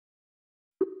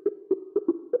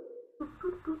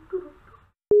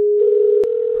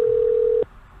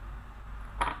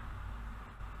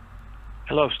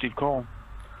Hello, Steve Cole.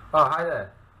 Oh, hi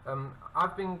there.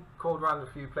 I've been called around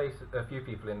a few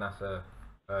people in NASA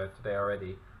today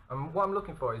already. What I'm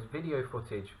looking for is video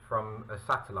footage from a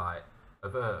satellite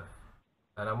of Earth,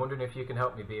 and I'm wondering if you can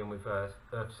help me being with Earth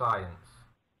science.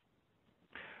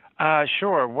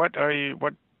 Sure. What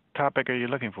topic are you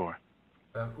looking for?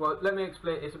 Well, let me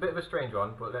explain. It's a bit of a strange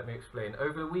one, but let me explain.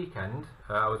 Over the weekend,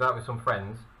 I was out with some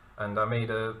friends, and I made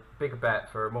a big bet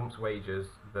for a month's wages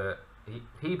that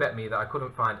he bet me that I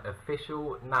couldn't find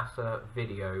official NASA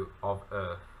video of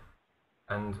Earth.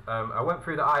 And I went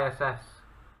through the ISS,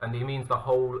 and he means the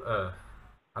whole Earth.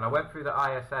 And I went through the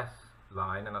ISS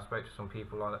line, and I spoke to some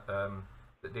people on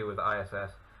that deal with the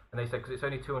ISS, and they said because it's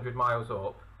only 200 miles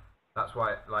up, that's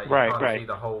why you can't see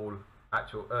the whole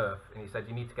actual Earth. And he said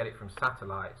you need to get it from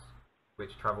satellites,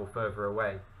 which travel further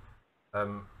away.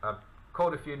 I've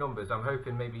called a few numbers. I'm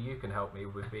hoping maybe you can help me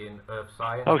with being Earth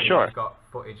science. Oh, sure. You've got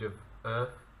footage of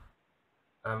Earth.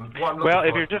 Well,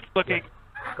 if you're just looking,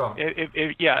 yeah. Go on. Go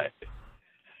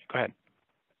ahead.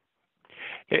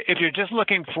 If you're just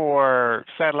looking for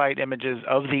satellite images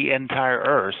of the entire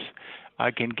Earth,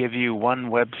 I can give you one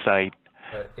website,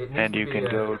 and you can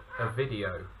go a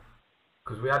video,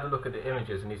 because we had a look at the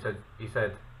images, and he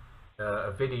said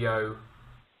a video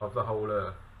of the whole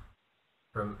Earth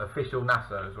from official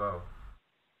NASA as well.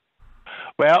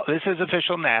 Well, this is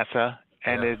official NASA,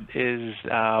 and it is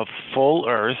full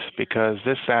Earth because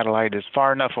this satellite is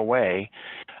far enough away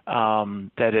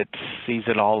that it sees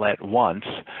it all at once.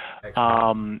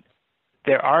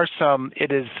 There are some.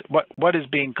 It is what is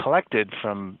being collected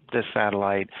from this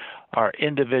satellite are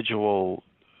individual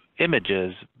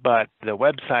images, but the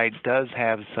website does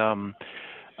have some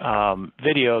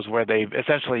videos where they've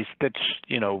essentially stitched,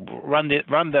 run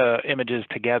the images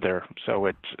together, so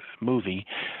it's a movie.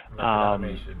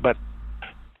 But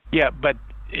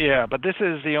this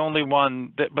is the only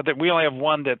one we only have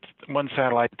one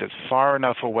satellite that's far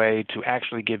enough away to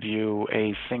actually give you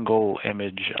a single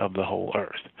image of the whole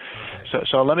Earth. Okay.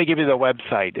 So let me give you the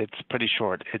website. It's pretty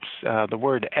short. It's the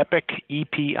word E.P.I.C,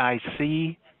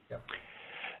 E.P.I.C.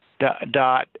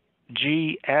 dot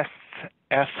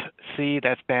GSFC.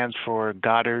 That stands for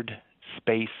Goddard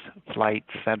Space Flight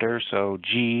Center. So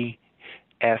G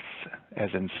S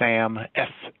as in Sam,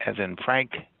 F as in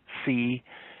Frank, C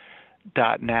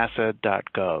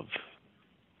 .nasa.gov.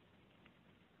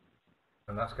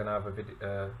 And that's going to have a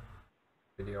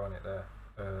video on it there.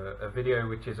 A video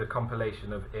which is a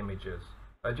compilation of images.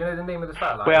 Do you know the name of the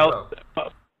satellite? Well,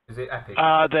 is it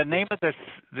E.P.I.C? The name of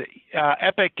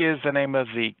E.P.I.C is the name of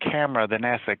the camera, the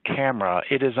NASA camera.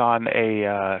 It is on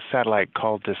a satellite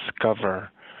called Discover,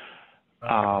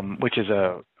 which is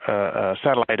a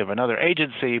satellite of another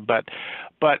agency, but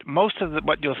most of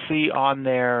what you'll see on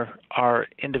there are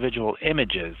individual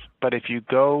images. But if you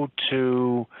go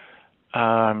to,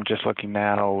 I'm just looking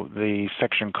now, the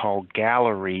section called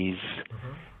Galleries,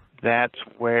 that's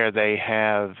where they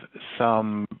have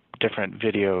some different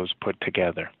videos put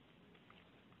together.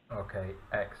 Okay,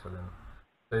 excellent.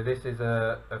 So this is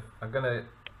I'm gonna,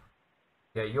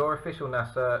 your official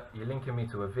NASA, you're linking me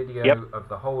to a video of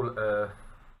the whole Earth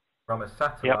from a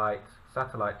satellite,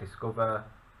 Satellite Discover.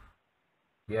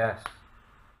 Yes.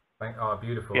 Oh,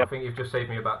 beautiful. I think you've just saved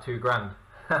me about $2,000.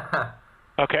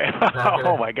 Okay.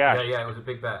 Oh my gosh. Yeah, it was a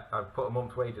big bet. I put a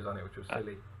month's wages on it, which was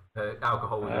silly.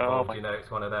 Alcohol was involved,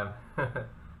 it's one of them. But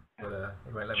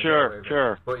he won't let me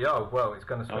Sure. But well, it's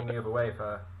going to swing the other way if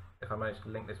I manage to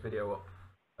link this video up.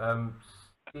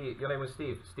 Steve, your name was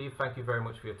Steve. Steve, thank you very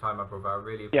much for your time, my brother. I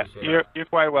really appreciate it. You're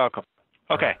quite welcome.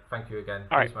 Okay. Thank you again.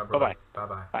 All right. Peace, my brother.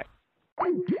 Bye-bye. Bye.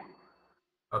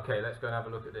 Okay, let's go and have a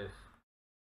look at this.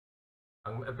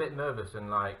 I'm a bit nervous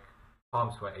and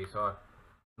palm sweaty, so I'm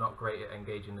not great at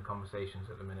engaging the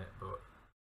conversations at the minute, but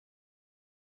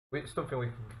it's something we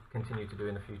can continue to do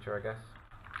in the future, I guess.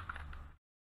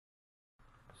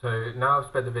 So now I've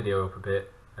sped the video up a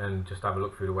bit and just have a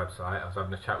look through the website. I was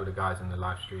having a chat with the guys in the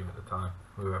live stream at the time.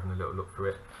 We were having a little look through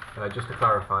it. Just to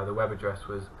clarify, the web address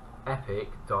was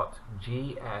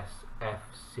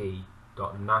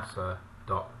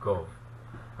epic.gsfc.nasa.gov.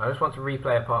 I just want to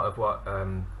replay a part of what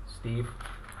Steve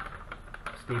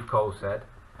Cole said,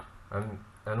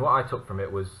 and what I took from it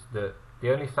was that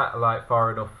the only satellite far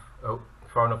enough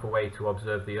away to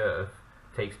observe the Earth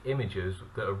takes images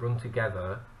that are run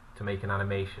together to make an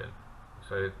animation.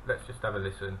 So let's just have a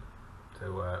listen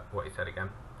to what he said again.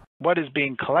 What is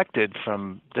being collected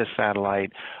from this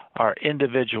satellite are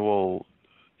individual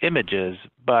images,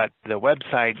 but the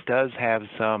website does have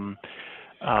some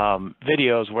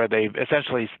videos where they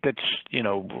essentially stitch,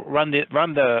 run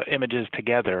the images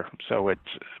together, so it's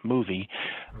a movie.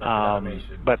 Like an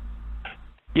animation. But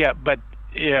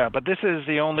this is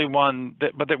the only one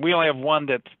we only have one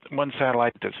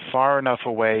satellite that's far enough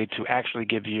away to actually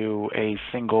give you a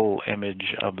single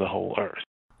image of the whole Earth.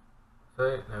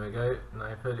 So there we go. Now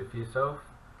you've heard it for yourself.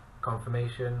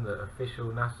 Confirmation that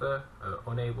official NASA are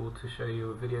unable to show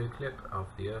you a video clip of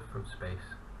the Earth from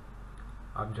space.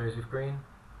 I'm Joseph Green.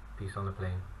 Peace on the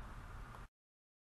plane.